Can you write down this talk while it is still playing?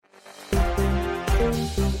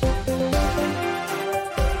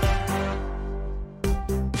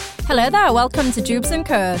Hello there, welcome to Jubes &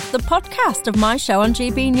 Co, the podcast of my show on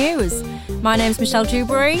GB News. My name's Michelle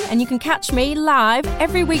Dewberry and you can catch me live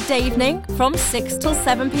every weekday evening from 6 till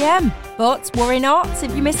 7pm. But worry not,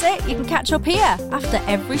 if you miss it, you can catch up here after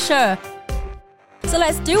every show. So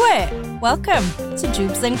let's do it. Welcome to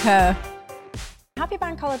Jubes & Co. Happy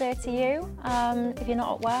bank holiday to you, if you're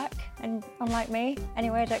not at work, and unlike me.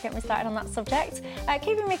 Anyway, don't get me started on that subject.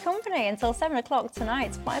 Keeping me company until 7 o'clock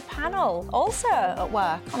tonight, my panel, also at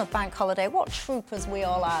work on a bank holiday. What troopers we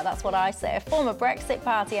all are, that's what I say. Former Brexit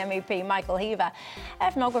Party MEP Michael Heaver,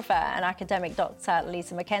 ethnographer and academic Dr.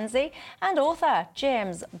 Lisa McKenzie, and author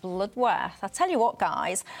James Bloodworth. I tell you what,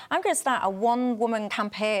 guys, I'm going to start a one-woman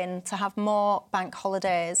campaign to have more bank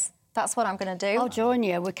holidays. That's what I'm going to do. I'll join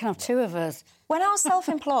you. We can have two of us. When I was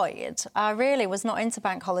self-employed, I really was not into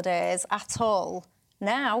bank holidays at all.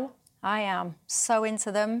 Now, I am so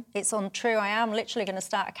into them. It's untrue. I am literally going to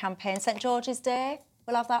start a campaign. St George's Day,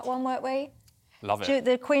 we'll have that one, won't we? Love it.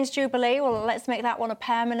 The Queen's Jubilee, well, let's make that one a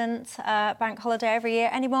permanent bank holiday every year.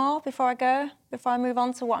 Any more before I go? Before I move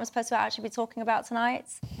on to what I'm supposed to actually be talking about tonight?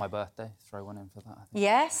 My birthday, throw one in for that.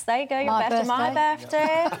 Yes, there you go, My birthday. My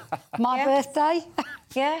birthday. My birthday?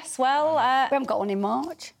 Yes, well... we haven't got one in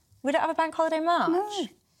March. We don't have a bank holiday in March? No.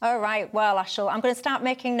 All right, well, I'm going to start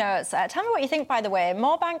making notes. Tell me what you think, by the way.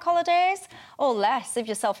 More bank holidays or less? If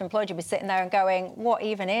you're self-employed, you'll be sitting there and going, what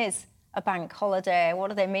even is a bank holiday? What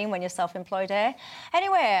do they mean when you're self-employed, eh?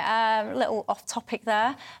 Anyway, a little off topic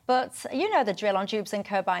there, but you know the drill on Jubes &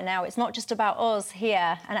 Co by now. It's not just about us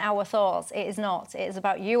here and our thoughts. It is not. It is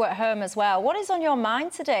about you at home as well. What is on your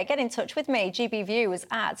mind today? Get in touch with me, gbviews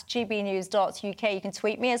at gbnews.uk. You can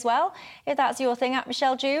tweet me as well, if that's your thing, at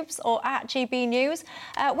Michelle Jubes or at GB News.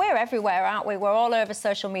 We're everywhere, aren't we? We're all over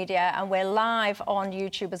social media and we're live on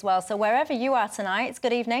YouTube as well. So wherever you are tonight,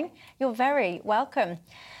 good evening. You're very welcome.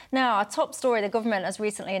 Now, our top story, the government has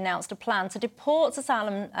recently announced a plan to deport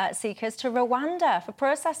asylum seekers to Rwanda for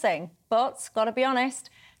processing. But, got to be honest,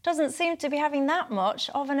 doesn't seem to be having that much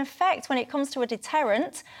of an effect when it comes to a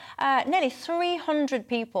deterrent. Nearly 300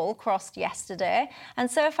 people crossed yesterday, and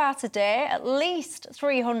so far today, at least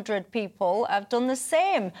 300 people have done the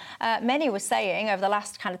same. Many were saying over the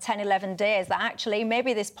last kind of 10, 11 days that actually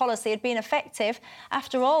maybe this policy had been effective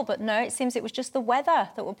after all, but no, it seems it was just the weather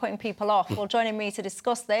that were putting people off. Well, joining me to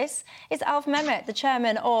discuss this is Alf Mehmet, the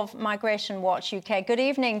chairman of Migration Watch UK. Good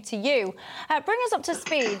evening to you. Bring us up to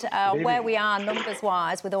speed where we are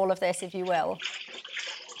numbers-wise with all of this, if you will.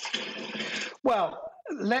 Well,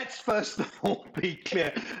 let's first of all be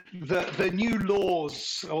clear. The new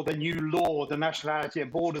laws, or the new law, the Nationality and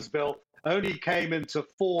Borders Bill, only came into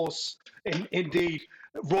force, indeed,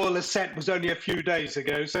 royal assent was only a few days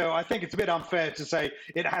ago. So I think it's a bit unfair to say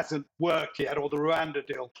it hasn't worked yet, or the Rwanda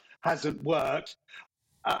deal hasn't worked.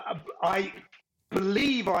 I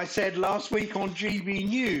believe I said last week on GB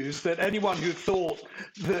News that anyone who thought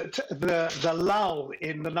that the lull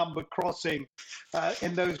in the number crossing,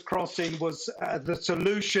 in those crossing was the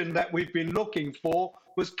solution that we've been looking for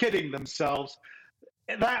was kidding themselves.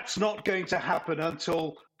 That's not going to happen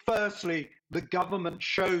until, firstly, the government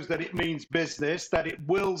shows that it means business, that it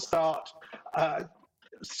will start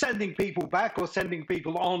sending people back or sending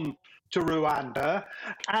people on to Rwanda,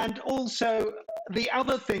 and also the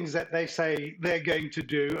other things that they say they're going to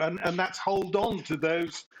do, and that's hold on to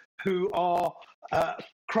those who are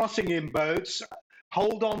crossing in boats,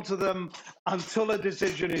 hold on to them until a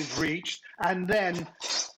decision is reached, and then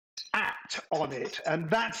act on it. And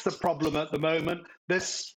that's the problem at the moment.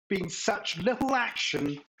 There's been such little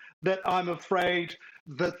action that I'm afraid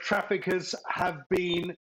the traffickers have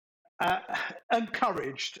been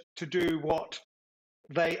encouraged to do what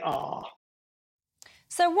they are.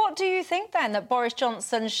 So what do you think then that Boris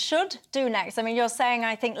Johnson should do next? I mean, you're saying,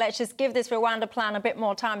 I think, let's just give this Rwanda plan a bit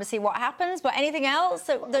more time to see what happens, but anything else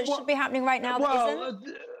that should be happening right now that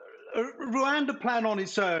isn't? Rwanda plan on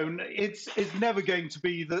its own, it's never going to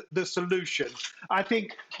be the solution. I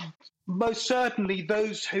think most certainly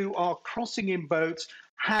those who are crossing in boats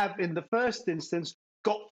have, in the first instance,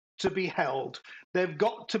 got to be held. They've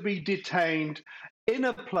got to be detained in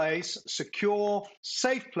a place, secure,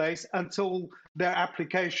 safe place, until their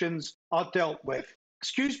applications are dealt with.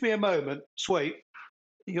 Excuse me a moment, sweet.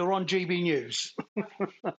 You're on GB News.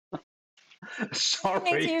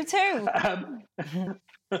 Sorry. Me too.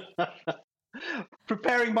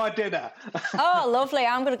 Preparing my dinner. Oh, lovely.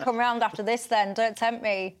 I'm going to come round after this then. Don't tempt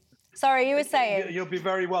me. Sorry, you were saying? You'll be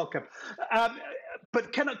very welcome.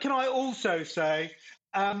 But can I also say,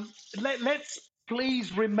 let's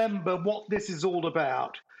please remember what this is all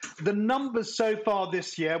about. The numbers so far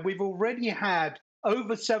this year, we've already had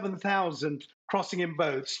over 7,000 crossing in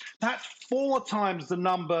boats. That's 4 times the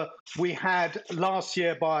number we had last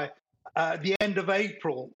year by the end of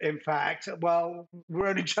April, in fact. Well, we're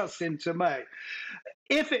only just into May.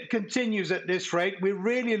 If it continues at this rate, we're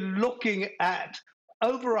really looking at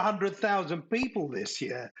over 100,000 people this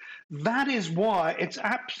year. That is why it's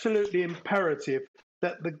absolutely imperative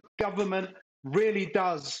that the government really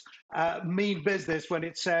does mean business when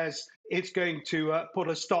it says it's going to put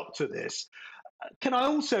a stop to this. Can I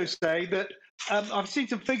also say that I've seen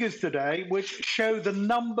some figures today which show the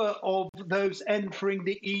number of those entering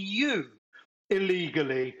the EU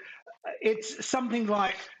illegally. It's something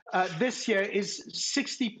like this year is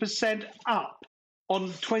 60% up on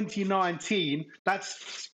 2019.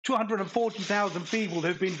 That's 240,000 people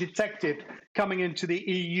who've been detected coming into the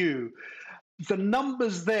EU. The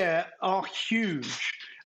numbers there are huge.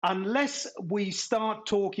 Unless we start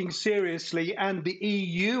talking seriously and the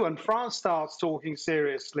EU and France starts talking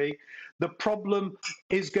seriously, the problem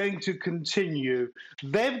is going to continue.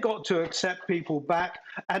 They've got to accept people back,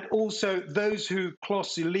 and also those who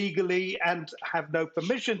cross illegally and have no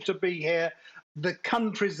permission to be here, the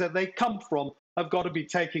countries that they come from have got to be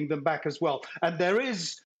taking them back as well. And there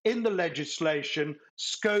is, in the legislation,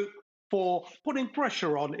 scope for putting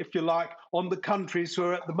pressure on, if you like, on the countries who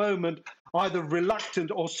are at the moment either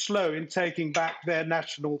reluctant or slow in taking back their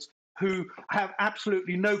nationals who have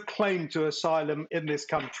absolutely no claim to asylum in this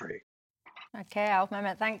country. OK, Al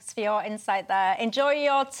Mehmet, thanks for your insight there. Enjoy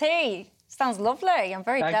your tea. Sounds lovely. I'm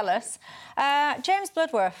very jealous. James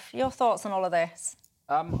Bloodworth, your thoughts on all of this?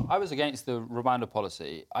 I was against the Rwanda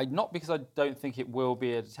policy, not because I don't think it will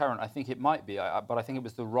be a deterrent. I think it might be, but I think it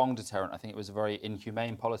was the wrong deterrent. I think it was a very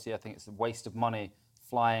inhumane policy. I think it's a waste of money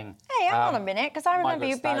flying. Hey, hang on a minute, because I remember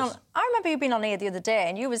you being on here the other day,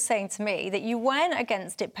 and you were saying to me that you weren't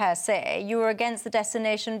against it per se. You were against the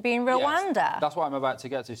destination being Rwanda. Yes, that's what I'm about to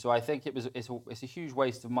get to. So I think it's a huge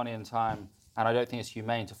waste of money and time, and I don't think it's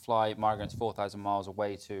humane to fly migrants 4,000 miles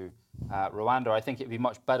away to Rwanda. I think it'd be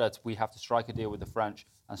much better we have to strike a deal with the French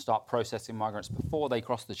and start processing migrants before they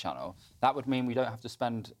cross the channel. That would mean we don't have to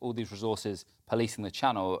spend all these resources policing the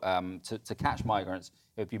channel to catch migrants.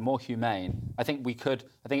 It would be more humane. I think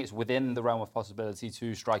it's within the realm of possibility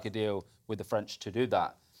to strike a deal with the French to do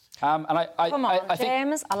that. Come on,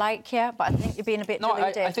 James, I like you, but I think you're being a bit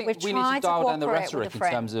deluded. I think we need to dial down the rhetoric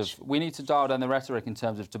in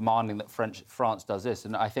terms of demanding that France does this,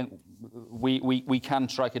 and I think we can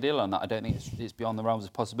strike a deal on that. I don't think it's beyond the realms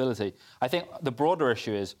of possibility. I think the broader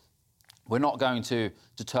issue is we're not going to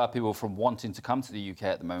deter people from wanting to come to the UK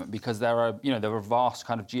at the moment because there are vast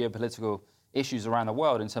kind of geopolitical issues around the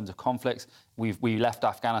world in terms of conflicts. We left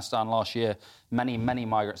Afghanistan last year. Many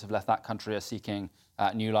migrants have left that country, are seeking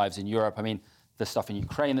new lives in Europe. I mean, the stuff in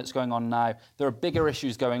Ukraine that's going on now. There are bigger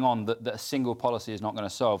issues going on that a single policy is not going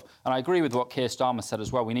to solve. And I agree with what Keir Starmer said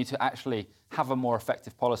as well. We need to actually have a more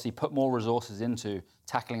effective policy, put more resources into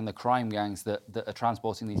tackling the crime gangs that are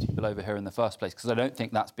transporting these people over here in the first place, because I don't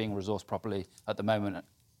think that's being resourced properly at the moment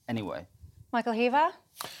anyway. Michael Heaver?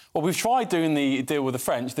 Well, we've tried doing the deal with the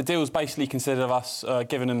French. The deal's basically consisted of us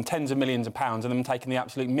giving them tens of millions of pounds and them taking the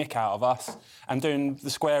absolute mick out of us and doing the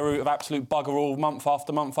square root of absolute bugger all month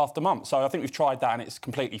after month after month. So I think we've tried that and it's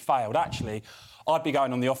completely failed. Actually, I'd be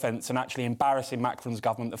going on the offence and actually embarrassing Macron's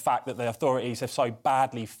government, the fact that the authorities have so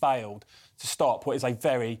badly failed to stop what is a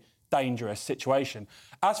very dangerous situation.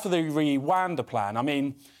 As for the Rwanda plan, I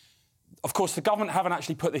mean, of course, the government haven't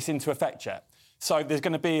actually put this into effect yet. So there's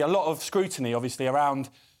going to be a lot of scrutiny, obviously, around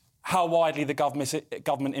how widely the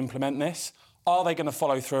government implement this. Are they going to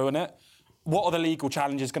follow through on it? What are the legal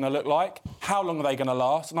challenges going to look like? How long are they going to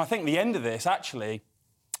last? And I think the end of this, actually,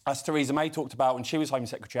 as Theresa May talked about when she was Home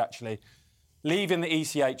Secretary, actually, leaving the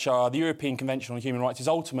ECHR, the European Convention on Human Rights, is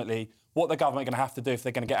ultimately what the government are going to have to do if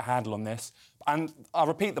they're going to get a handle on this. And I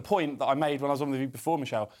repeat the point that I made when I was on the view before,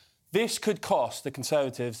 Michelle. This could cost the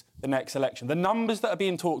Conservatives the next election. The numbers that are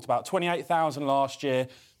being talked about, 28,000 last year,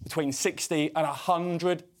 between 60 and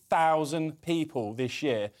 100,000 people this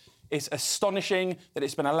year. It's astonishing that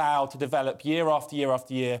it's been allowed to develop year after year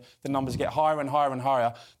after year. The numbers get higher and higher and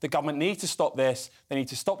higher. The government needs to stop this. They need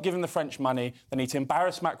to stop giving the French money. They need to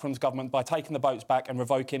embarrass Macron's government by taking the boats back and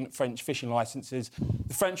revoking French fishing licences.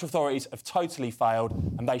 The French authorities have totally failed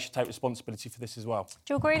and they should take responsibility for this as well.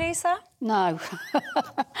 Do you agree, Lisa? No.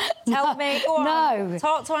 Tell me. Go on. No.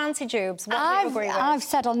 Talk to Auntie Jubes. What do you agree with? I've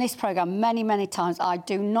said on this programme many, many times, I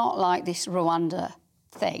do not like this Rwanda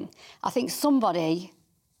thing. I think somebody,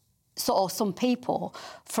 or some people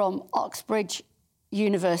from Oxbridge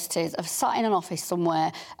universities have sat in an office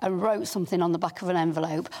somewhere and wrote something on the back of an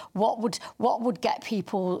envelope, what would get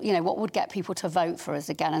people, what would get people to vote for us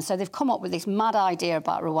again? And so they've come up with this mad idea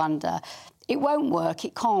about Rwanda. It won't work.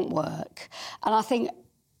 It can't work. And I think,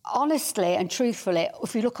 honestly and truthfully,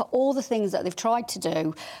 if you look at all the things that they've tried to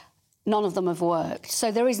do, none of them have worked.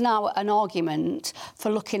 So there is now an argument for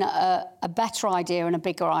looking at a better idea and a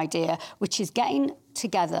bigger idea, which is getting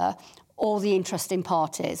together all the interesting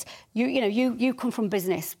parties. You come from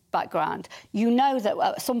business background. You know that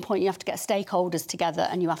at some point you have to get stakeholders together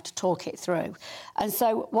and you have to talk it through. And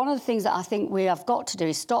so one of the things that I think we have got to do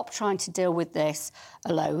is stop trying to deal with this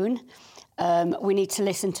alone. We need to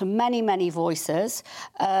listen to many, many voices.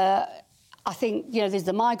 I think, there's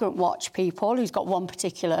the Migrant Watch people who's got one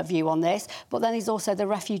particular view on this, but then there's also the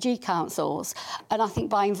refugee councils. And I think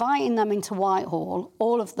by inviting them into Whitehall,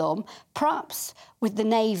 all of them, perhaps with the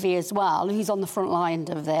Navy as well, who's on the front line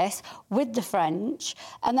of this, with the French,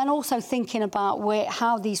 and then also thinking about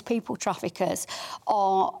how these people traffickers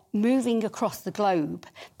are moving across the globe.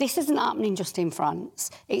 This isn't happening just in France.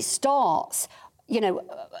 It starts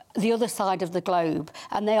the other side of the globe,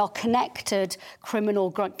 and they are connected criminal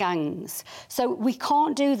gangs. So we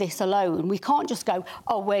can't do this alone. We can't just go,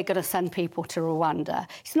 we're going to send people to Rwanda.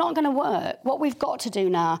 It's not going to work. What we've got to do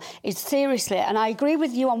now is seriously, and I agree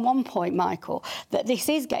with you on one point, Michael, that this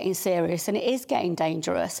is getting serious and it is getting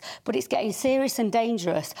dangerous, but it's getting serious and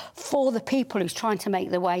dangerous for the people who's trying to make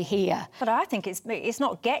their way here. But I think it's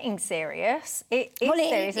not getting serious. It is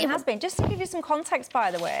serious. It has been. Just to give you some context,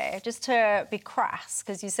 by the way, just to be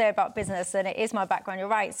because you say about business, and it is my background, you're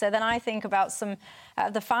right. So then I think about some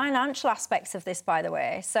the financial aspects of this, by the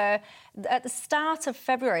way. So at the start of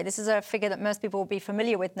February, this is a figure that most people will be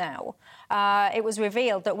familiar with now, it was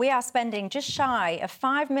revealed that we are spending just shy of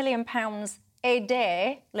 £5 million a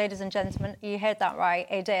day, ladies and gentlemen, you heard that right,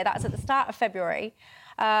 a day, that's at the start of February,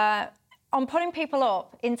 on putting people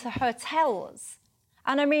up into hotels.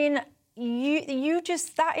 And I mean,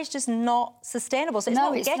 that is just not sustainable. So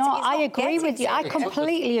it's not. I agree with you. I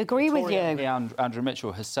completely agree with you. Andrew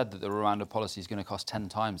Mitchell has said that the Rwanda policy is going to cost 10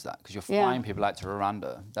 times that, because you're flying people out to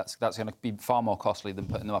Rwanda. That's going to be far more costly than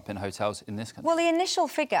putting them up in hotels in this country. Well, the initial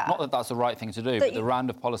figure... Not that that's the right thing to do, but the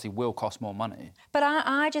Rwanda policy will cost more money. But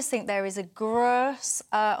I just think there is a gross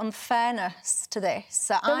unfairness to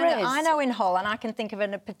this. I know in Hull, and I can think of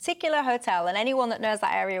a particular hotel, and anyone that knows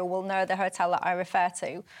that area will know the hotel that I refer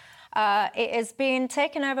to. It has been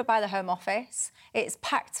taken over by the Home Office. It's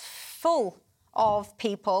packed full of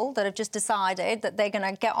people that have just decided that they're going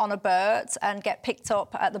to get on a boat and get picked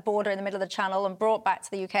up at the border in the middle of the Channel and brought back to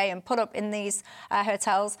the UK and put up in these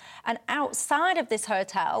hotels. And outside of this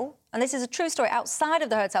hotel, and this is a true story, outside of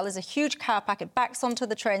the hotel is a huge car park. It backs onto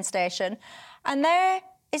the train station. And there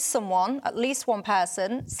is someone, at least one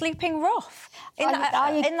person, sleeping rough in that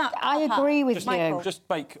I agree with you. Just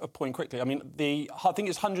make a point quickly. I mean, I think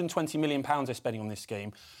it's £120 million they're spending on this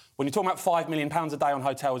scheme. When you're talking about £5 million a day on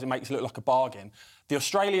hotels, it makes it look like a bargain. The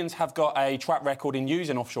Australians have got a track record in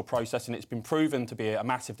using offshore processing. It's been proven to be a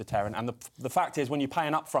massive deterrent. And the fact is, when you pay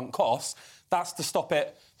an upfront cost, that's to stop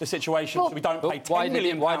the situation. So we don't pay £10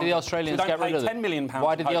 million. Why did the Australians get rid of it? £10 million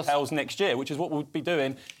on hotels next year, which is what we'd be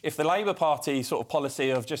doing if the Labour Party sort of policy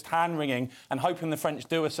of just hand-wringing and hoping the French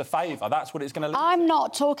do us a favour, that's what it's going to lead to. I'm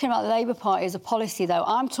not talking about the Labour Party as a policy, though.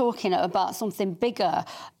 I'm talking about something bigger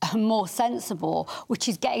and more sensible, which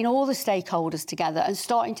is getting all the stakeholders together and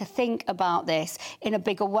starting to think about this in a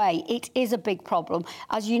bigger way. It is a big problem.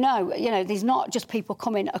 As you know, there's not just people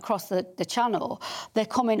coming across the Channel. They're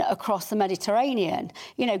coming across the Mediterranean.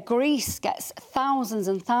 Greece gets thousands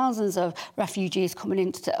and thousands of refugees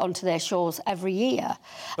coming onto their shores every year.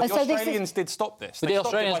 But the Australians did stop this. But the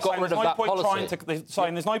Australians got rid of that policy.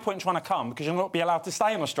 There's no point in trying to come because you'll not be allowed to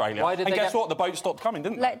stay in Australia. Guess what? The boat stopped coming,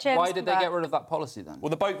 didn't they? Why did they get rid of that policy then?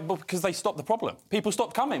 Well, because they stopped the problem. People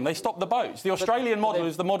stopped coming. They stopped the boats. The Australian model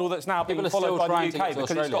is the model that's now being followed by the UK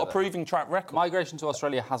because it's got a proving track record. Migration to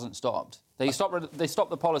Australia hasn't stopped. They stopped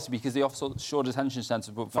the policy because the offshore detention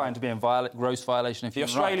centres were found to be in gross violation of human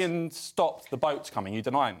rights. The Australians stopped the boats coming. You're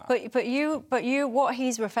denying that. But you, what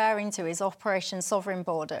he's referring to is Operation Sovereign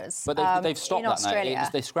Borders. But they've stopped that Australia. now.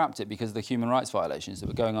 They scrapped it because of the human rights violations that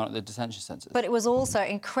were going on at the detention centres. But it was also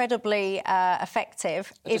incredibly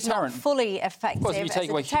effective, if not fully effective. Of course, if you take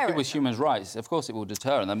away people's human rights, of course it will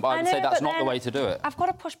deter them. But I would say that's not the way to do it. I've got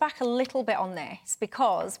to push back a little bit on this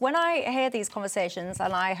because when I hear these conversations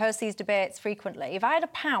and I host these debates frequently, if I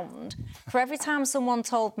had £1 for every time someone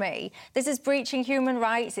told me this is breaching human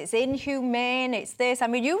rights, it's inhumane, it's this. I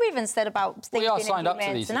mean, you even said about we are signed up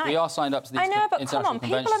to these. Tonight. We are signed up to these international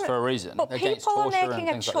conventions for a reason. But people are making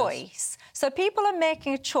a choice. So people are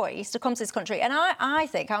making a choice to come to this country. And I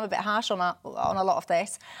think, I'm a bit harsh on a lot of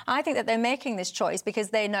this, I think that they're making this choice because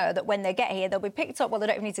they know that when they get here, they'll be picked up. Well, they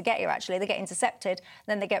don't even need to get here, actually. They get intercepted,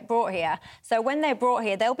 then they get brought here. So when they're brought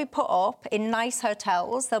here, they'll be put up in nice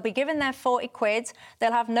hotels. They'll be given their 40 quid.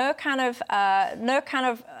 They'll have no kind of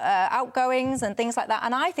outgoings and things like that.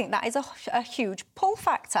 And I think that is a huge pull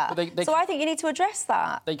factor. So I think you need to address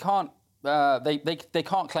that. They can't. They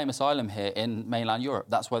can't claim asylum here in mainland Europe.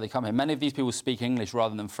 That's why they come here. Many of these people speak English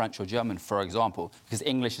rather than French or German, for example, because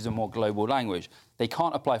English is a more global language. They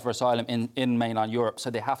can't apply for asylum in mainland Europe,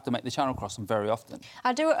 so they have to make the channel crossing very often.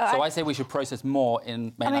 I say we should process more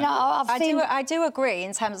in mainland Europe. I do agree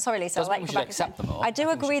in terms of... Sorry, Lisa, we should accept them all. I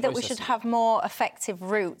do agree that we should have more effective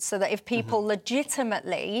routes so that if people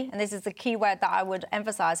legitimately, and this is the key word that I would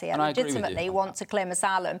emphasise here, legitimately want to claim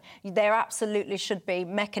asylum, there absolutely should be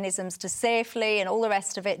mechanisms to safely and all the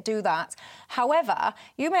rest of it do that. However,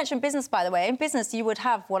 you mentioned business, by the way. In business, you would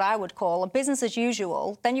have what I would call a business as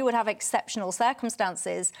usual. Then you would have exceptional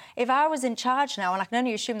circumstances. If I was in charge now, and I can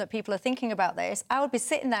only assume that people are thinking about this, I would be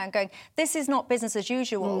sitting there and going, this is not business as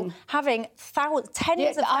usual, having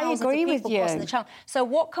tens of thousands of people crossing the channel. So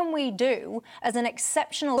what can we do as an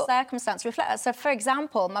exceptional circumstance to reflect that? So, for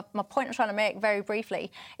example, my point I'm trying to make very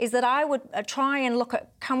briefly is that I would try and look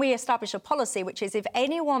at, can we establish a policy which is if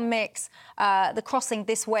anyone makes the crossing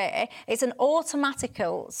this way, it's an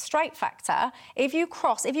automatical strike factor. If you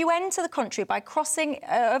enter the country by crossing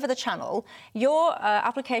over the channel, your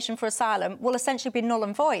application for asylum will essentially be null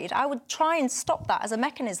and void. I would try and stop that as a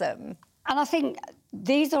mechanism. And I think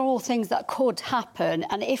these are all things that could happen.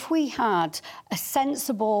 And if we had a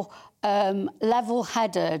sensible,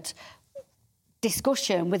 level-headed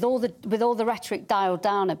discussion with all the rhetoric dialed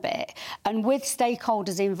down a bit and with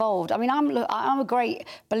stakeholders involved. I mean, I'm a great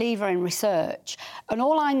believer in research, and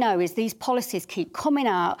all I know is these policies keep coming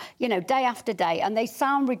out, day after day, and they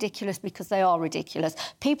sound ridiculous because they are ridiculous.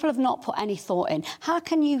 People have not put any thought in. How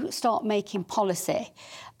can you start making policy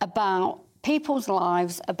about people's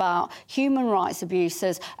lives, about human rights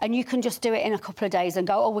abuses, and you can just do it in a couple of days and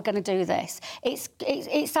go, we're going to do this?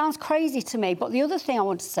 It sounds crazy to me. But the other thing I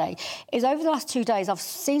want to say is over the last 2 days, I've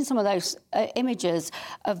seen some of those images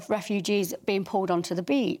of refugees being pulled onto the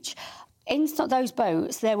beach. In those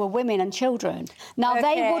boats, there were women and children. Now,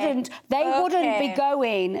 they wouldn't be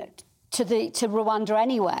going to Rwanda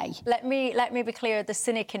anyway. Let me be clear, the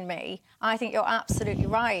cynic in me, I think you're absolutely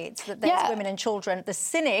right that there's women and children. The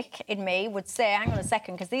cynic in me would say, hang on a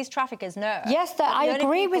second, because these traffickers know. Yes, I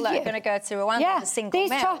agree with you. That are going to go to Rwanda, the single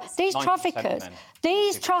males.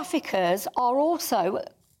 These traffickers are also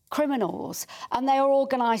criminals, and they are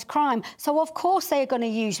organised crime. So of course they are going to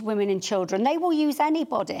use women and children. They will use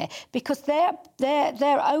anybody because their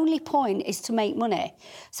only point is to make money.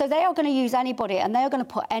 So they are going to use anybody, and they are going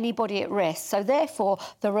to put anybody at risk. So therefore,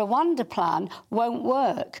 the Rwanda plan won't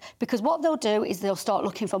work, because what they'll do is they'll start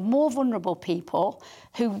looking for more vulnerable people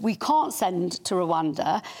who we can't send to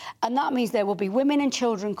Rwanda, and that means there will be women and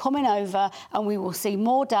children coming over, and we will see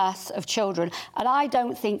more deaths of children. And I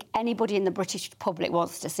don't think anybody in the British public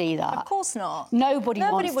wants to see that. Of course not. Nobody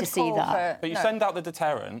wants to see that. But you send out the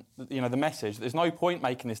deterrent, the message. There's no point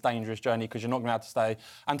making this dangerous journey because you're not going to have to stay.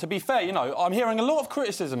 And to be fair, I'm hearing a lot of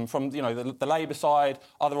criticism from, the Labour side,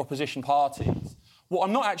 other opposition parties. What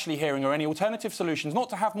I'm not actually hearing are any alternative solutions, not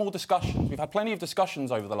to have more discussions. We've had plenty of discussions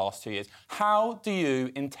over the last 2 years. How do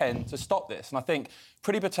you intend to stop this? And I think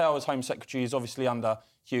Priti Patel, as Home Secretary, is obviously under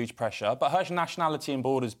huge pressure, but her Nationality and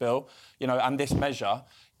Borders Bill, and this measure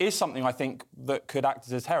is something I think that could act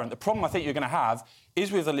as a deterrent. The problem I think you're going to have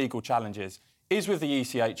is with the legal challenges, is with the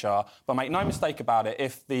ECHR, but make no mistake about it,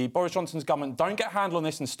 if the Boris Johnson's government don't get a handle on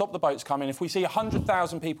this and stop the boats coming, if we see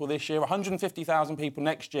 100,000 people this year, 150,000 people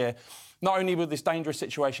next year, not only will this dangerous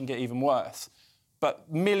situation get even worse, but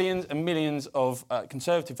millions and millions of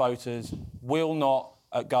Conservative voters will not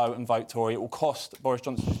go and vote Tory. It will cost Boris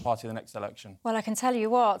Johnson's party the next election. Well, I can tell you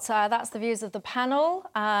what, that's the views of the panel.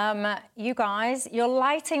 You guys, you're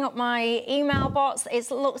lighting up my email box.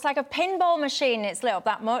 It looks like a pinball machine. It's lit up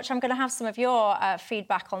that much. I'm going to have some of your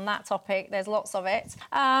feedback on that topic. There's lots of it.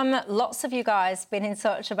 Lots of you guys been in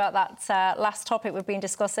touch about that last topic we've been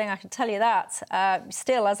discussing. I can tell you that.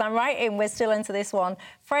 Still, as I'm writing, we're still into this one.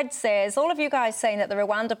 Fred says, all of you guys saying that the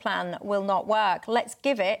Rwanda plan will not work. Let's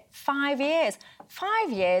give it 5 years.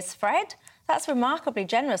 5 years, Fred? That's remarkably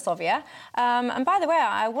generous of you. And by the way,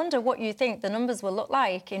 I wonder what you think the numbers will look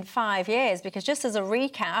like in 5 years, because just as a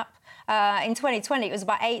recap, in 2020 it was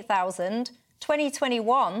about 8,000.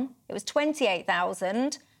 2021 it was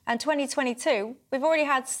 28,000, and 2022 we've already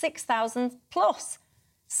had 6,000 plus.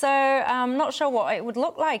 So I'm not sure what it would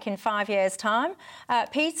look like in 5 years' time.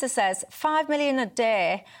 Peter says $5 million a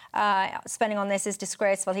day spending on this is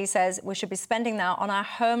disgraceful. He says we should be spending that on our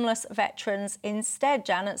homeless veterans instead.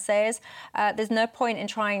 Janet says there's no point in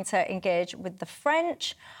trying to engage with the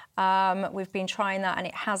French. We've been trying that and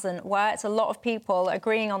it hasn't worked. A lot of people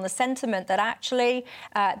agreeing on the sentiment that actually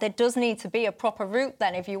there does need to be a proper route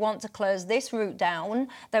then. If you want to close this route down,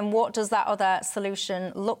 then what does that other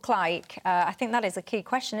solution look like? I think that is a key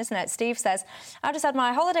question, isn't it? Steve says, I just had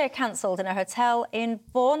my holiday cancelled in a hotel in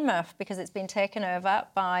Bournemouth because it's been taken over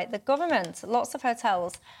by the government. Lots of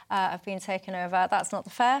hotels have been taken over. That's not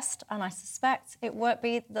the first, and I suspect it won't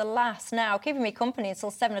be the last. Now, keeping me company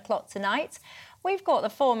until 7 o'clock tonight, we've got the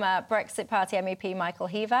former Brexit Party MEP Michael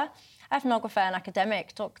Heaver, ethnographer and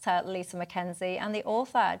academic Dr Lisa Mackenzie, and the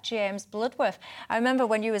author James Bloodworth. I remember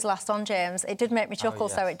when you was last on, James, it did make me chuckle,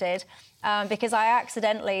 so it did, because I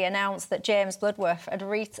accidentally announced that James Bloodworth had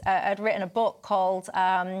written a book called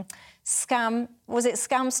Scam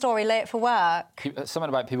Story Late for Work? Something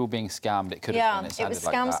about people being scammed. It could have been. It was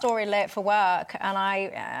Scam Story Late for Work, and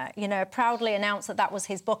I, proudly announced that that was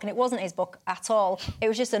his book, and it wasn't his book at all. It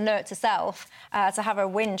was just a note to self to have a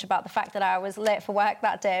whinge about the fact that I was late for work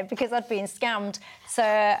that day because I'd been scammed. So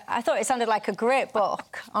I thought it sounded like a great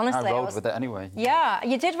book. Honestly, I rolled with it anyway. Yeah,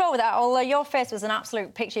 you did roll with that. Although your face was an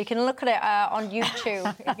absolute picture. You can look at it on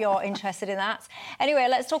YouTube if you're interested in that. Anyway,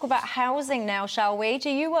 let's talk about housing now, shall we? Do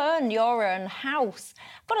you own your own house?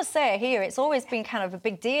 I've got to say here, it's always been kind of a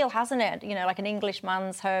big deal, hasn't it? Like an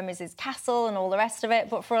Englishman's home is his castle and all the rest of it.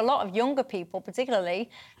 But for a lot of younger people, particularly,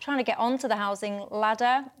 trying to get onto the housing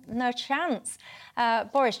ladder, no chance.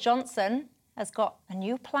 Boris Johnson has got a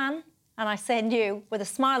new plan. And I say new with a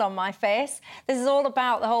smile on my face. This is all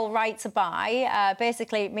about the whole right to buy.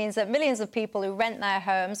 Basically, it means that millions of people who rent their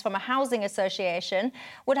homes from a housing association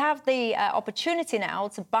would have the opportunity now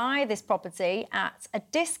to buy this property at a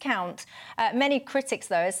discount. Many critics,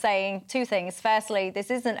 though, are saying two things. Firstly,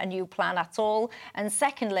 this isn't a new plan at all. And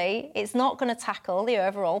secondly, it's not going to tackle the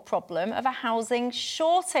overall problem of a housing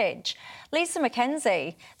shortage. Lisa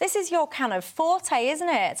Mackenzie, this is your kind of forte, isn't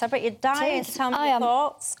it? I bet you're dying to tell me your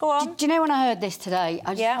thoughts. Go on. Do you know when I heard this today,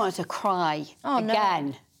 I just wanted to cry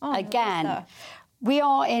again. No. Again. No. We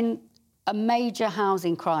are in a major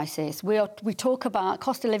housing crisis. We talk about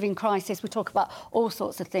cost of living crisis. We talk about all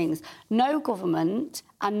sorts of things. No government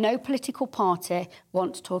and no political party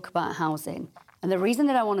want to talk about housing. And the reason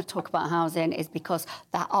that I want to talk about housing is because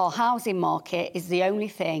our housing market is the only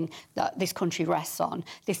thing that this country rests on,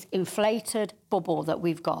 this inflated bubble that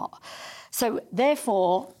we've got. So,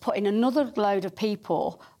 therefore, putting another load of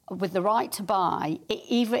people with the right to buy,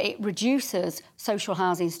 it reduces social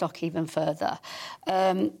housing stock even further.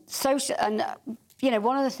 One of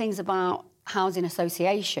the things about housing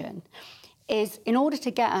association is in order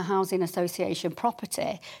to get a housing association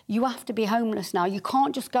property, you have to be homeless now. You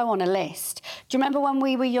can't just go on a list. Do you remember when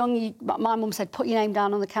we were young, my mum said, put your name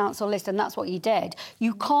down on the council list, and that's what you did.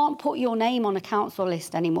 You can't put your name on a council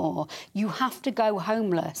list anymore. You have to go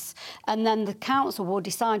homeless, and then the council will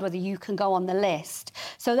decide whether you can go on the list.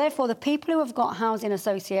 So therefore, the people who have got housing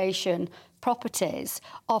association properties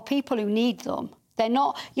are people who need them. They're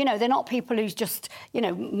not people who's just,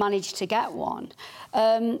 managed to get one.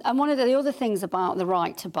 And one of the other things about the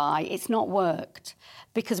right to buy, it's not worked.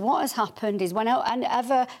 Because what has happened is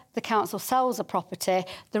whenever the council sells a property,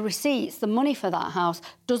 the receipts, the money for that house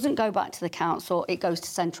doesn't go back to the council, it goes to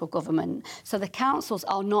central government. So the councils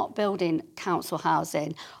are not building council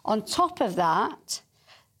housing. On top of that,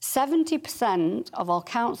 70% of our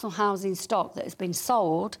council housing stock that has been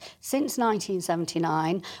sold since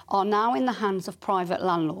 1979 are now in the hands of private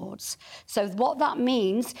landlords. So what that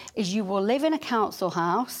means is you will live in a council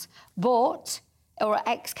house, or an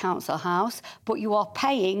ex-council house, but you are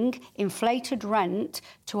paying inflated rent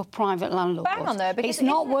to a private landlord. Bang on there, because it's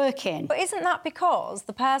not working. But isn't that because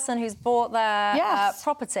the person who's bought their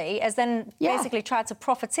property has then basically tried to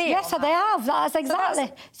profiteer? Yes, so they have. That's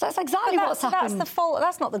exactly what's happened. That's the fault.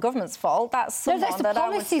 That's not the government's fault. That's someone that's the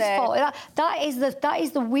policy's fault. That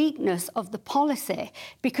is the weakness of the policy,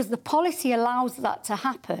 because the policy allows that to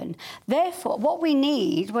happen. Therefore, what we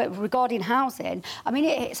need regarding housing, do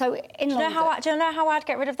you know how I'd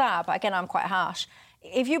get rid of that? But again, I'm quite harsh.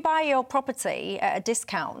 If you buy your property at a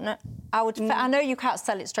discount, I know you can't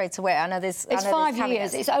sell it straight away. I know there's... It's 5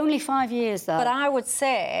 years. It's only 5 years, though. But I would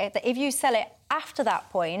say that if you sell it after that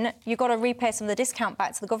point, you've got to repay some of the discount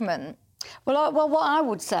back to the government. Well, what I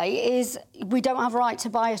would say is we don't have a right to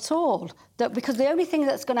buy at all. Because the only thing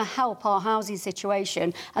that's going to help our housing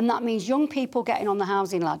situation, and that means young people getting on the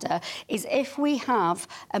housing ladder, is if we have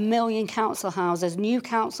 1 million council houses, new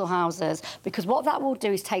council houses, because what that will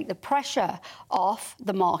do is take the pressure off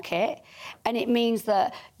the market, and it means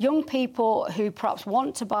that young people who perhaps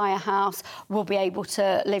want to buy a house will be able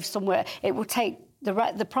to live somewhere. It will take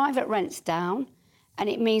the private rents down, and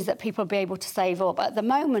it means that people will be able to save up. At the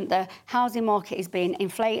moment, the housing market is being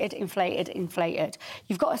inflated.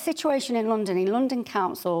 You've got a situation in London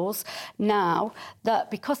councils now, that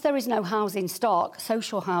because there is no housing stock,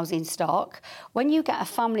 social housing stock, when you get a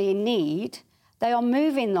family in need, they are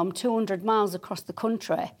moving them 200 miles across the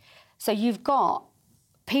country. So you've got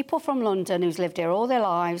people from London who's lived here all their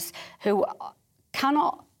lives who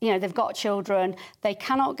cannot... they've got children, they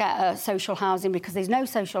cannot get social housing because there's no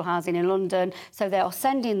social housing in London, so they are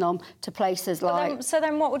sending them to places like... So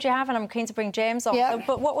then what would you have? And I'm keen to bring James on. Yeah.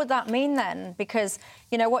 But what would that mean then? Because,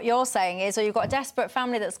 what you're saying is, you've got a desperate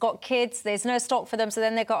family that's got kids, there's no stock for them, so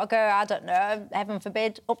then they've got to go, I don't know, heaven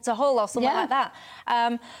forbid, up to Hull or something like that.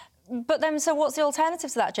 But then, so what's the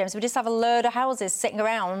alternative to that, James? We just have a load of houses sitting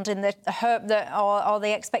around in the hope that, or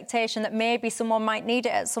the expectation that maybe someone might need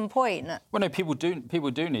it at some point. Well, no, people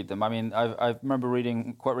do need them. I mean, I remember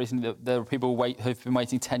reading quite recently that there are people who've been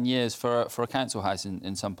waiting 10 years for a council house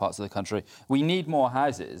in some parts of the country. We need more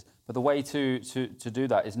houses, but the way to do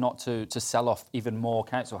that is not to sell off even more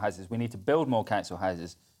council houses. We need to build more council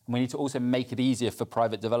houses, and we need to also make it easier for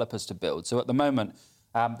private developers to build. So at the moment,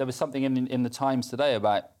 there was something in the Times today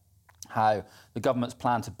about how the government's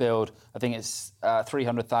plan to build, I think it's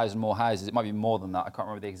 300,000 more houses, it might be more than that, I can't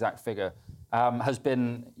remember the exact figure, has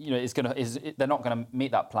been, they're not going to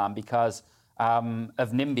meet that plan because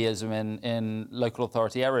of NIMBYism in local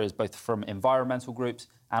authority areas, both from environmental groups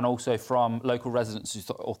and also from local residents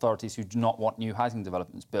authorities who do not want new housing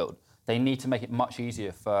developments built. They need to make it much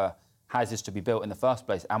easier for houses to be built in the first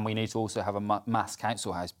place, and we need to also have a mass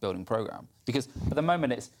council house building programme. Because at the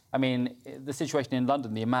moment, the situation in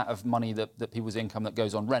London, the amount of money that people's income that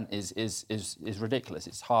goes on rent is ridiculous.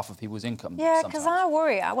 It's half of people's income. Yeah, because I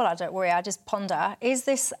worry, well, I don't worry, I just ponder, is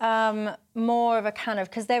this more of a kind of,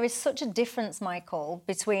 because there is such a difference, Michael,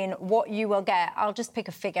 between what you will get, I'll just pick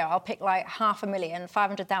a figure, I'll pick like £500,000,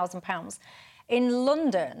 £500,000. In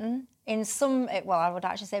London, in some, well, I would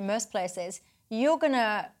actually say most places, you're going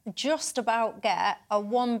to just about get a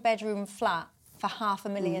one-bedroom flat for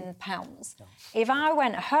 £500,000. If I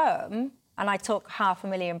went home and I took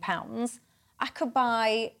 £500,000, I could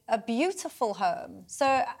buy a beautiful home. So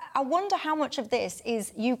I wonder how much of this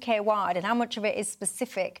is UK-wide and how much of it is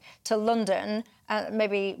specific to London,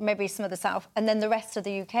 maybe some of the south, and then the rest of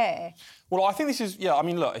the UK. Well, I think this is, I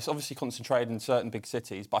mean, look, it's obviously concentrated in certain big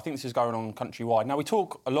cities, but I think this is going on countrywide. Now, we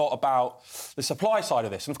talk a lot about the supply side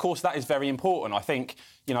of this, and of course that is very important. I think,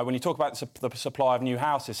 when you talk about the supply of new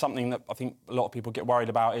houses, something that I think a lot of people get worried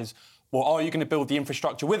about is, well, are you going to build the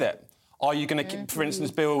infrastructure with it? Are you going to, for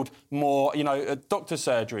instance, build more, doctor's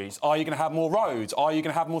surgeries? Are you going to have more roads? Are you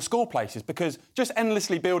going to have more school places? Because just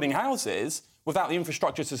endlessly building houses without the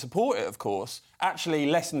infrastructure to support it, of course, actually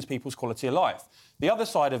lessens people's quality of life. The other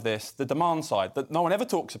side of this, the demand side, that no one ever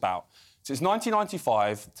talks about, since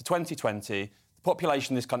 1995 to 2020, the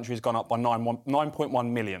population in this country has gone up by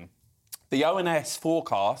 9.1 million. The ONS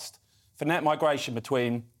forecast for net migration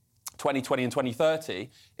between 2020 and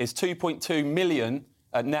 2030 is 2.2 million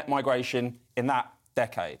net migration in that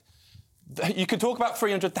decade. You can talk about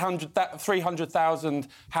 300,000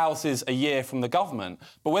 houses a year from the government,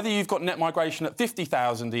 but whether you've got net migration at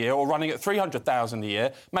 50,000 a year or running at 300,000 a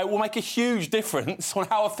year will make a huge difference on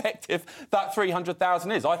how effective that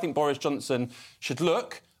 300,000 is. I think Boris Johnson should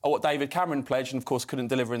look at what David Cameron pledged and, of course, couldn't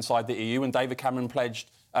deliver inside the EU, and David Cameron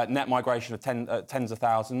pledged net migration of tens of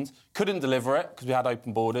thousands, couldn't deliver it because we had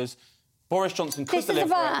open borders. Boris Johnson could deliver it.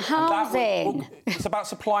 This is about housing. It's about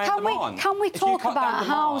supply and demand. Can we talk about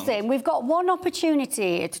housing? We've got one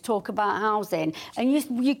opportunity here to talk about housing, and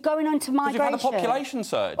you're going on to migration. You've had a population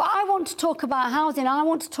surge. Well, I want to talk about housing. I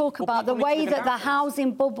want to talk about the way that the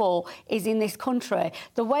housing bubble is in this country,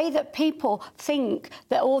 the way that people think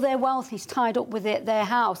that all their wealth is tied up with their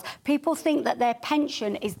house. People think that their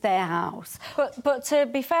pension is their house. But to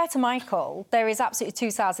be fair to Michael, there is absolutely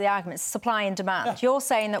two sides of the argument, supply and demand. Yeah. You're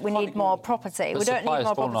saying that we need more property. We don't need more property. Supply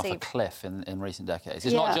has fallen off a cliff in recent decades.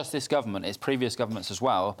 It's not just this government, it's previous governments as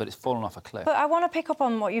well, but it's fallen off a cliff. But I want to pick up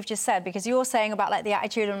on what you've just said, because you're saying about the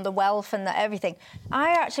attitude and the wealth and everything.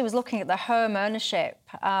 I actually was looking at the home ownership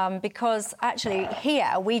because actually here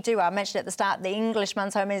I mentioned at the start, the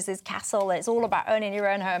Englishman's home is his castle. It's all about owning your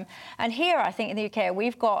own home. And here, I think in the UK,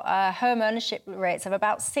 we've got home ownership rates of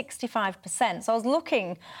about 65%. So I was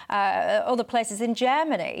looking at other places. In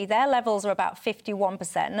Germany, their levels are about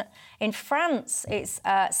 51%. In France, it's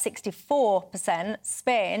 64%.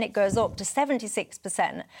 Spain, it goes up to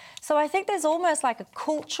 76%. So I think there's almost like a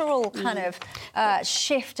cultural kind of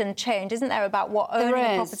shift and change, isn't there, about what owning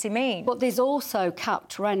a property means? But there's also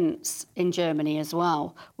capped rents in Germany as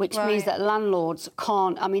well, which means that landlords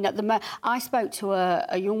can't... I mean, I spoke to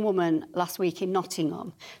a young woman last week in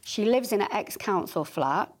Nottingham. She lives in an ex-council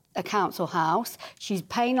flat, a council house. She's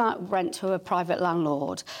paying rent to a private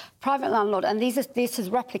landlord. And this has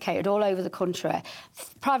replicated all over the country.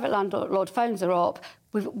 Private landlord phones her up.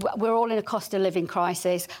 We're all in a cost of living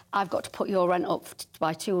crisis. I've got to put your rent up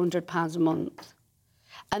by £200 a month.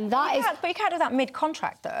 And that But you can't do that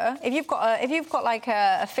mid-contract, though. If you've got like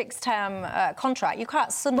a fixed-term contract, you can't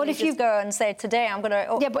suddenly just go and say, today I'm going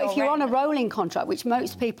to... Yeah, but if you're on a rolling contract, which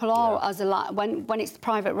most people are, when it's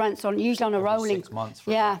private rents, usually on a rolling... 6 months,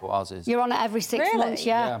 for example, ours is. You're on it every 6 months,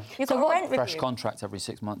 You've got a rent review. Fresh contract every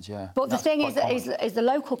 6 months, But the thing is the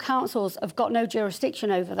local councils have got no jurisdiction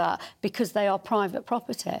over that because they are private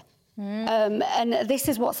property. And this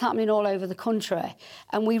is what's happening all over the country,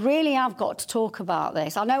 and we really have got to talk about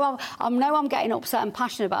this. I know I'm getting upset and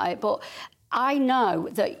passionate about it, but I know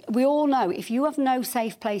that we all know if you have no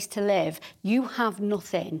safe place to live, you have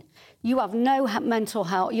nothing. You have no mental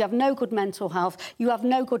health, you have no good mental health, you have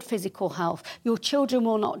no good physical health. Your children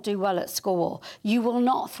will not do well at school. You will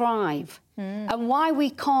not thrive. And why we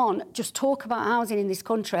can't just talk about housing in this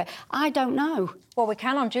country, I don't know. Well, we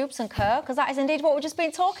can on Jubes and Co, because that is indeed what we've just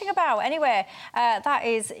been talking about. Anyway,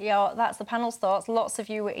 that's the panel's thoughts. Lots of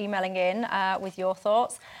you were emailing in with your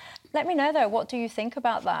thoughts. Let me know, though, what do you think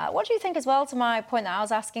about that? What do you think as well, to my point that I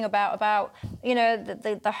was asking about you know,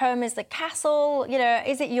 the home is the castle? You know,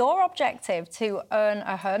 is it your objective to own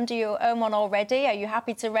a home? Do you own one already? Are you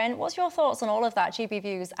happy to rent? What's your thoughts on all of that?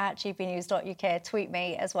 GBviews at gbnews.uk. Tweet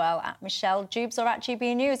me as well at Michelle Jubes or at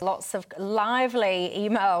GB News. Lots of lively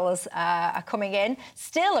emails are coming in.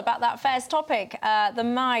 Still about that first topic, the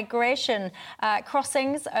migration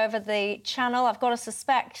crossings over the channel. I've got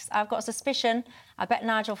a suspicion. I bet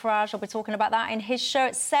Nigel Farage will be talking about that in his show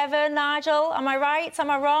at 7. Nigel, am I right?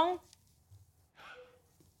 Am I wrong?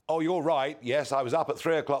 Oh, you're right. Yes, I was up at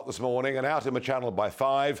 3 o'clock this morning and out in the channel by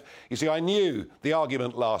 5. You see, I knew the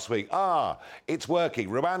argument last week. It's working.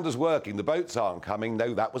 Rwanda's working. The boats aren't coming.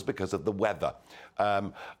 No, that was because of the weather.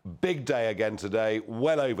 Big day again today.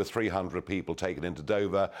 Well over 300 people taken into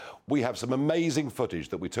Dover. We have some amazing footage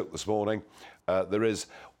that we took this morning. There is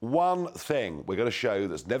one thing we're going to show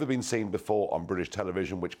that's never been seen before on British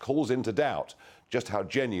television, which calls into doubt just how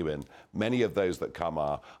genuine many of those that come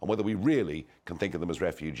are and whether we really can think of them as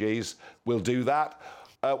refugees. We'll do that.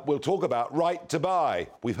 We'll talk about right to buy.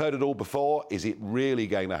 We've heard it all before. Is it really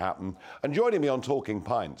going to happen? And joining me on Talking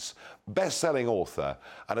Pints, best-selling author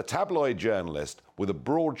and a tabloid journalist with a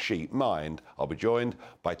broadsheet mind, I'll be joined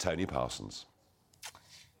by Tony Parsons.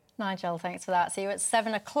 Nigel, thanks for that. See you at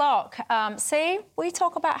 7 o'clock. See, we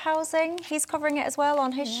talk about housing. He's covering it as well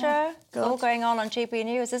on his show. It's all going on GB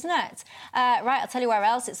News, isn't it? Right, I'll tell you where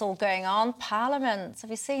else it's all going on. Parliament.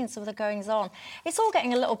 Have you seen some of the goings-on? It's all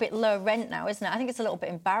getting a little bit low rent now, isn't it? I think it's a little bit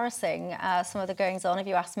embarrassing, some of the goings-on, if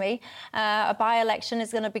you ask me. A by-election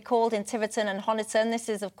is going to be called in Tiverton and Honiton. This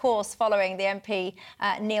is, of course, following the MP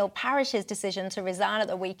Neil Parish's decision to resign at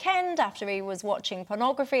the weekend after he was watching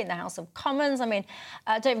pornography in the House of Commons. I mean,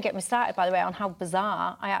 don't even get me started, by the way, on how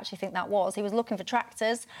bizarre I actually think that was. He was looking for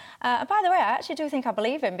tractors. By the way, I actually do think I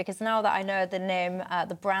believe him, because now that I know the name,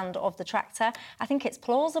 the brand of the tractor, I think it's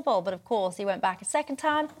plausible. But, of course, he went back a second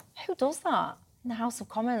time. Who does that? In the House of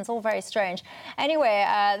Commons, all very strange. Anyway,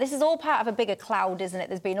 this is all part of a bigger cloud, isn't it?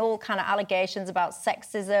 There's been all kind of allegations about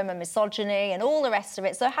sexism and misogyny and all the rest of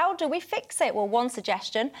it. So how do we fix it? Well, one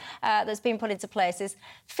suggestion that's been put into place is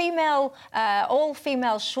all-female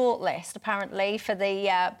shortlist, apparently, for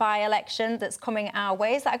the by-election that's coming our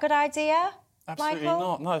way. Is that a good idea? Absolutely Michael?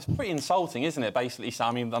 not. No, it's pretty insulting, isn't it, basically? So,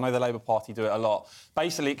 I mean, I know the Labour Party do it a lot.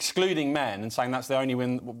 Basically excluding men and saying that's the only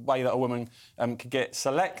way that a woman could get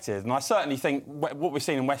selected. And I certainly think what we're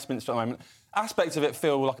seeing in Westminster at the moment, aspects of it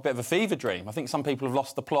feel like a bit of a fever dream. I think some people have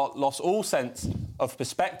lost the plot, lost all sense of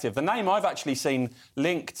perspective. The name I've actually seen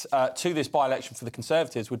linked to this by-election for the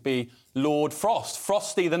Conservatives would be Lord Frost.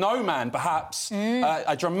 Frosty the No Man, perhaps.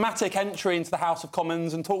 A dramatic entry into the House of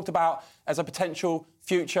Commons and talked about as a potential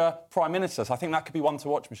future Prime Minister. So I think that could be one to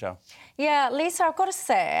watch, Michelle. Yeah, Lisa, I've got to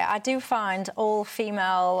say, I do find all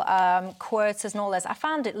female quotas and all this, I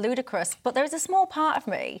find it ludicrous, but there is a small part of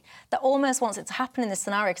me that almost wants it to happen in this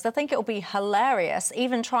scenario, because I think it'll be hilarious,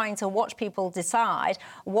 even trying to watch people decide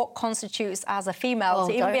what constitutes as a female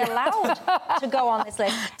to even be allowed to go on this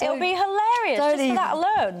list. It'll be hilarious, just for that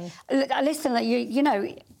alone. Listen, you know,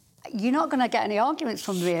 you're not going to get any arguments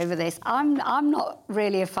from me over this. I'm not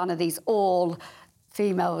really a fan of these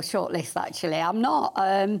all-female shortlists, actually. I'm not.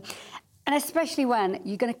 And especially when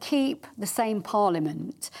you're going to keep the same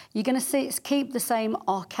parliament, you're going to keep the same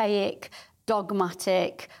archaic,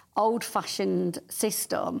 dogmatic, old-fashioned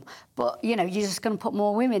system, but, you know, you're just going to put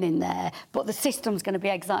more women in there, but the system's going to be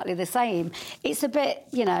exactly the same. It's a bit,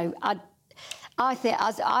 you know... I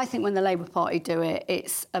think when the Labour Party do it,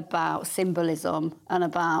 it's about symbolism and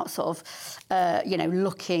about sort of, you know,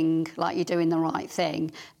 looking like you're doing the right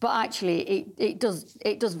thing. But actually, it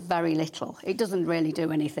does very little. It doesn't really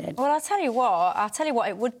do anything. Well, I'll tell you what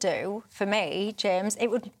it would do for me, James. It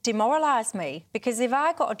would demoralise me, because if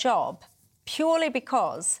I got a job purely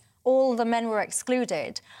because all the men were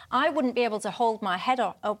excluded, I wouldn't be able to hold my head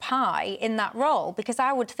up high in that role, because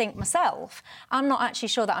I would think myself, I'm not actually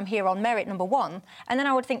sure that I'm here on merit, number one. And then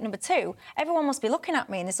I would think, number two, everyone must be looking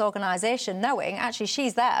at me in this organisation knowing, actually,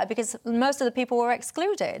 she's there because most of the people were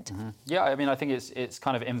excluded. Mm-hmm. Yeah, I mean, I think it's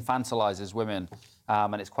kind of infantilises women,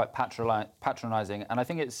 and it's quite patronising. And I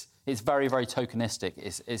think it's very, very tokenistic.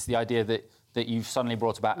 It's the idea that you've suddenly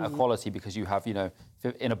brought about equality because you have, you know,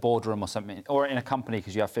 in a boardroom or something, or in a company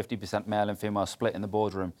because you have 50% male and female split in the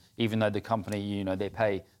boardroom, even though the company, you know, they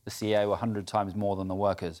pay the CEO 100 times more than the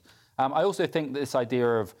workers. I also think this idea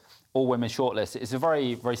of all women shortlist is a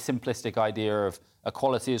very, very simplistic idea of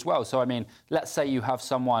equality as well. So, I mean, let's say you have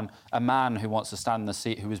a man who wants to stand in the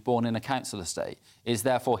seat who was born in a council estate, is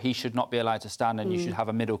therefore he should not be allowed to stand, and you should have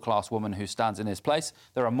a middle-class woman who stands in his place.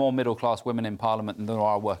 There are more middle-class women in Parliament than there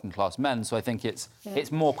are working-class men, so I think it's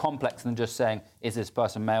more complex than just saying, is this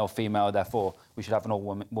person male, female, therefore we should have an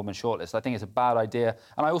all-woman shortlist. I think it's a bad idea,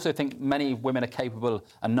 and I also think many women are capable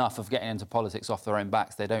enough of getting into politics off their own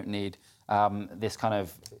backs. They don't need this kind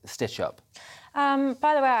of stitch-up.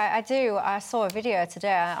 By the way, I saw a video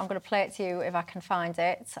today. I'm going to play it to you if I can find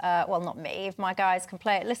it. Well, not me, if my guys can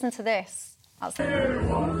play it. Listen to this. That's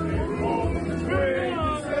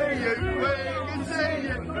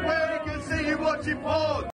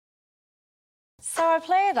So I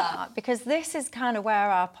play that because this is kind of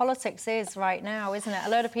where our politics is right now, isn't it? A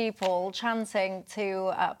load of people chanting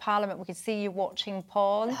to Parliament, we could see you watching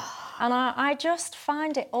porn. And I just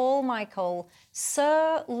find it all, Michael,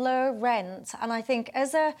 so low rent. And I think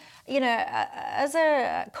as a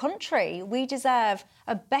country, we deserve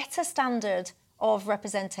a better standard of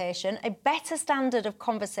representation, a better standard of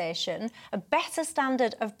conversation, a better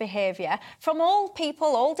standard of behaviour from all people,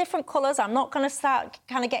 all different colours. I'm not going to start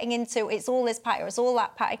kind of getting into it's all this party or it's all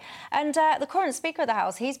that party. And the current Speaker of the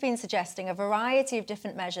House, he's been suggesting a variety of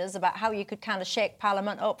different measures about how you could kind of shake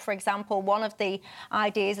Parliament up. For example, one of the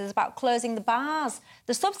ideas is about closing the bars,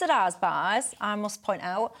 the subsidised bars, I must point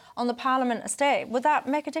out, on the Parliament estate. Would that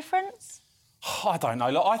make a difference? I don't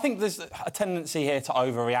know. Look, I think there's a tendency here to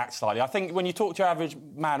overreact slightly. I think when you talk to your average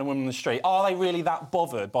man and woman on the street, are they really that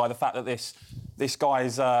bothered by the fact that this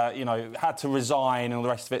guy's, had to resign and all the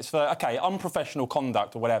rest of it? It's for, OK, unprofessional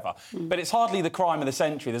conduct or whatever. But it's hardly the crime of the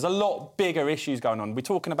century. There's a lot bigger issues going on. We're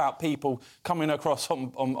talking about people coming across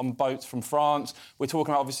on boats from France. We're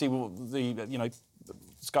talking about, obviously,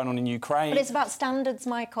 what's going on in Ukraine. But it's about standards,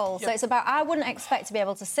 Michael. So it's about, I wouldn't expect to be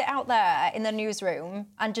able to sit out there in the newsroom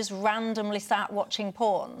and just randomly start watching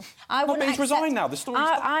porn. But he's resigned now. The story's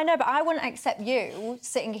done. I know, but I wouldn't accept you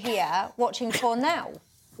sitting here watching porn now.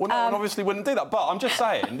 Well, no one obviously wouldn't do that. But I'm just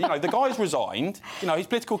saying, the guy's resigned. His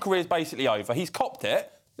political career's basically over. He's copped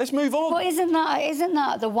it. Let's move on. Well, isn't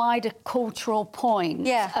that the wider cultural point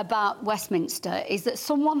about Westminster? Is that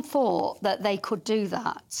someone thought that they could do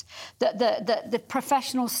that? That the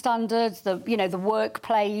professional standards, the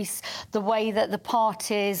workplace, the way that the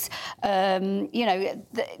parties, they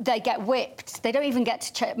get whipped. They don't even get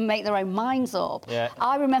to make their own minds up. Yeah.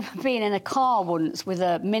 I remember being in a car once with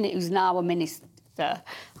a who's now a minister.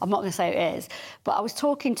 I'm not going to say who it is, but I was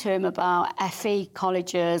talking to him about FE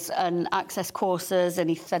colleges and access courses, and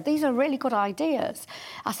he said, these are really good ideas.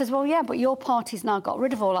 I said, well, yeah, but your party's now got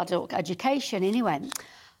rid of all adult education. And he went,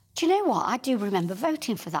 do you know what? I do remember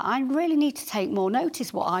voting for that. I really need to take more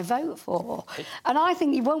notice what I vote for. And I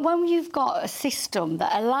think when you've got a system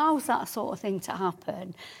that allows that sort of thing to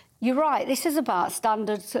happen, You're right. This is about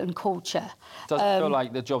standards and culture. Doesn't feel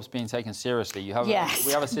like the job's being taken seriously. We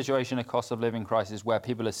have a situation, a cost of living crisis, where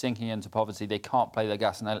people are sinking into poverty. They can't pay their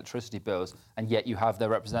gas and electricity bills, and yet you have their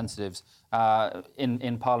representatives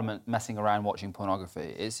in Parliament messing around watching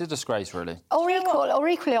pornography. It's a disgrace, really. Or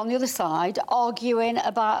equally on the other side, arguing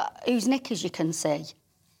about whose knickers you can see.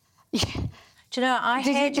 Do you know, I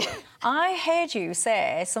heard you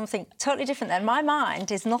say something totally different then. My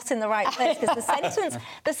mind is not in the right place, because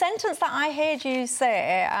the sentence that I heard you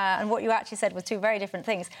say and what you actually said were two very different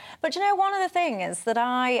things. But you know, one of the things that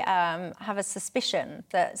I have a suspicion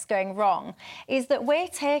that's going wrong is that we're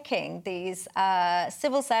taking these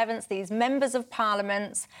civil servants, these members of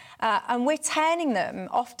Parliament, and we're turning them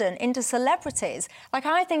often into celebrities. Like,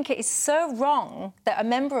 I think it is so wrong that a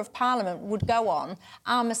member of Parliament would go on,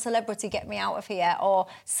 I'm a celebrity, get me out of here, or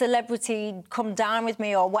celebrity, come down with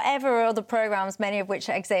me, or whatever other programmes, many of which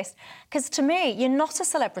exist. Because to me, you're not a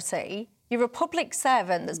celebrity, you're a public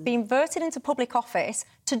servant that's been voted into public office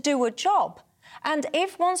to do a job. And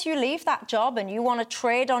if once you leave that job and you want to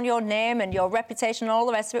trade on your name and your reputation and all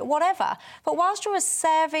the rest of it, whatever, but whilst you're a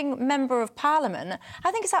serving member of Parliament,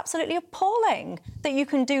 I think it's absolutely appalling that you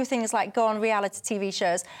can do things like go on reality TV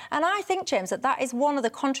shows. And I think, James, that is one of the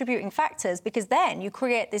contributing factors, because then you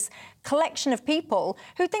create this collection of people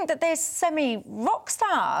who think that they're semi-rock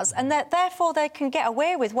stars and that therefore they can get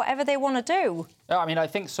away with whatever they want to do. I mean, I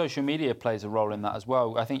think social media plays a role in that as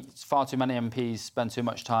well. I think far too many MPs spend too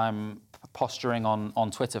much time posturing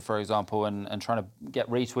on Twitter, for example, and trying to get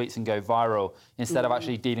retweets and go viral instead of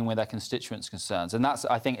actually dealing with their constituents' concerns. And that's,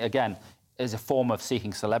 I think, again, is a form of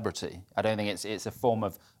seeking celebrity. I don't think it's a form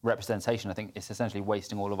of representation. I think it's essentially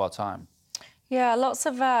wasting all of our time. Yeah, lots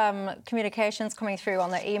of communications coming through on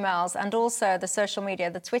the emails and also the social media,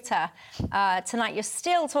 the Twitter. Tonight, you're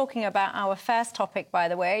still talking about our first topic, by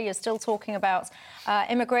the way. You're still talking about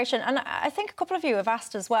immigration. And I think a couple of you have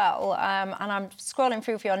asked as well, and I'm scrolling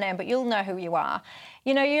through for your name, but you'll know who you are.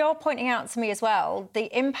 You know, you're pointing out to me as well the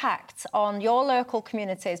impact on your local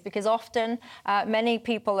communities, because often many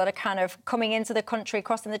people that are kind of coming into the country,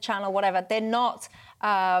 crossing the channel, whatever, they're not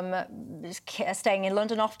staying in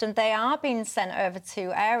London. Often they are being sent over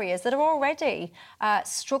to areas that are already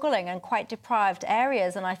struggling and quite deprived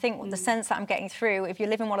areas. And I think the sense that I'm getting through, if you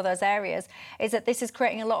live in one of those areas, is that this is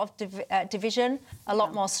creating a lot of division, a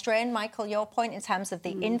lot more strain. Michael, your point in terms of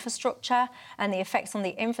the infrastructure and the effects on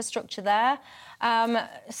the infrastructure there.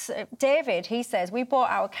 David, he says, we bought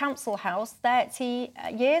our council house 30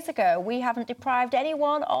 years ago. We haven't deprived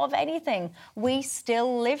anyone of anything. We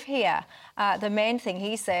still live here. The main thing,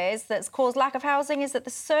 he says, that's caused lack of housing is that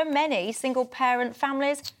there's so many single-parent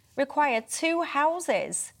families require 2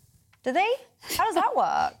 houses. Do they? How does that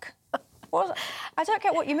work? Well, I don't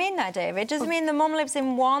get what you mean there, David. Does it mean the mum lives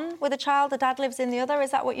in one with a child, the dad lives in the other?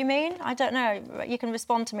 Is that what you mean? I don't know. You can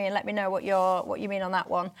respond to me and let me know what you mean on that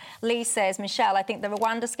one. Lee says, Michelle, I think the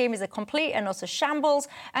Rwanda scheme is a complete and utter shambles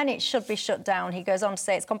and it should be shut down. He goes on to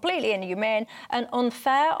say it's completely inhumane and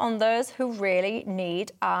unfair on those who really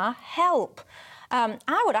need our help.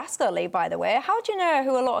 I would ask though, Lee, by the way, how do you know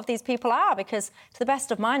who a lot of these people are? Because to the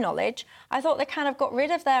best of my knowledge, I thought they kind of got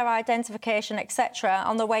rid of their identification, etc.,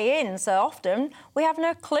 on the way in. So often we have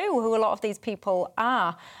no clue who a lot of these people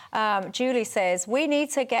are. Julie says, we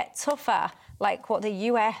need to get tougher, like what the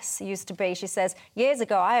US used to be. She says, years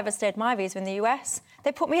ago, I overstayed my visa in the US.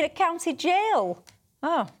 They put me in a county jail.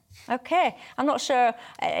 Oh, OK. I'm not sure.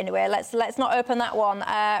 Anyway, let's not open that one.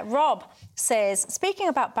 Rob says, speaking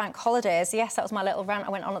about bank holidays, yes, that was my little rant I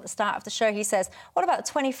went on at the start of the show. He says, what about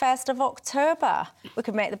the 21st of October? We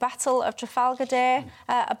could make the Battle of Trafalgar Day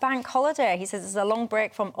a bank holiday. He says it's a long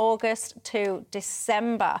break from August to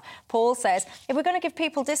December. Paul says, if we're going to give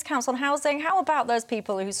people discounts on housing, how about those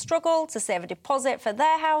people who struggle to save a deposit for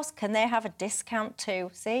their house? Can they have a discount too?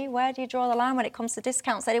 See, where do you draw the line when it comes to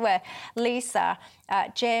discounts? Anyway, Lisa,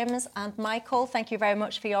 James and Michael, thank you very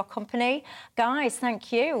much for your company. Guys,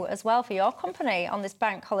 thank you as well for your company on this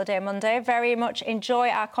Bank Holiday Monday. Very much enjoy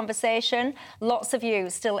our conversation. Lots of you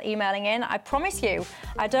still emailing in. I promise you,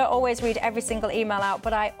 I don't always read every single email out,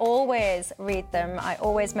 but I always read them. I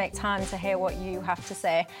always make time to hear what you have to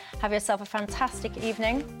say. Have yourself a fantastic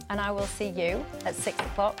evening, and I will see you at 6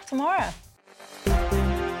 o'clock tomorrow.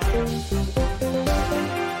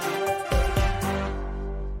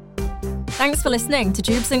 Thanks for listening to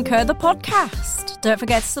Jubes & Co, the podcast. Don't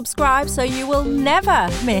forget to subscribe so you will never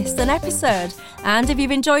miss an episode. And if you've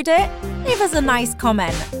enjoyed it, leave us a nice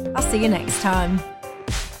comment. I'll see you next time.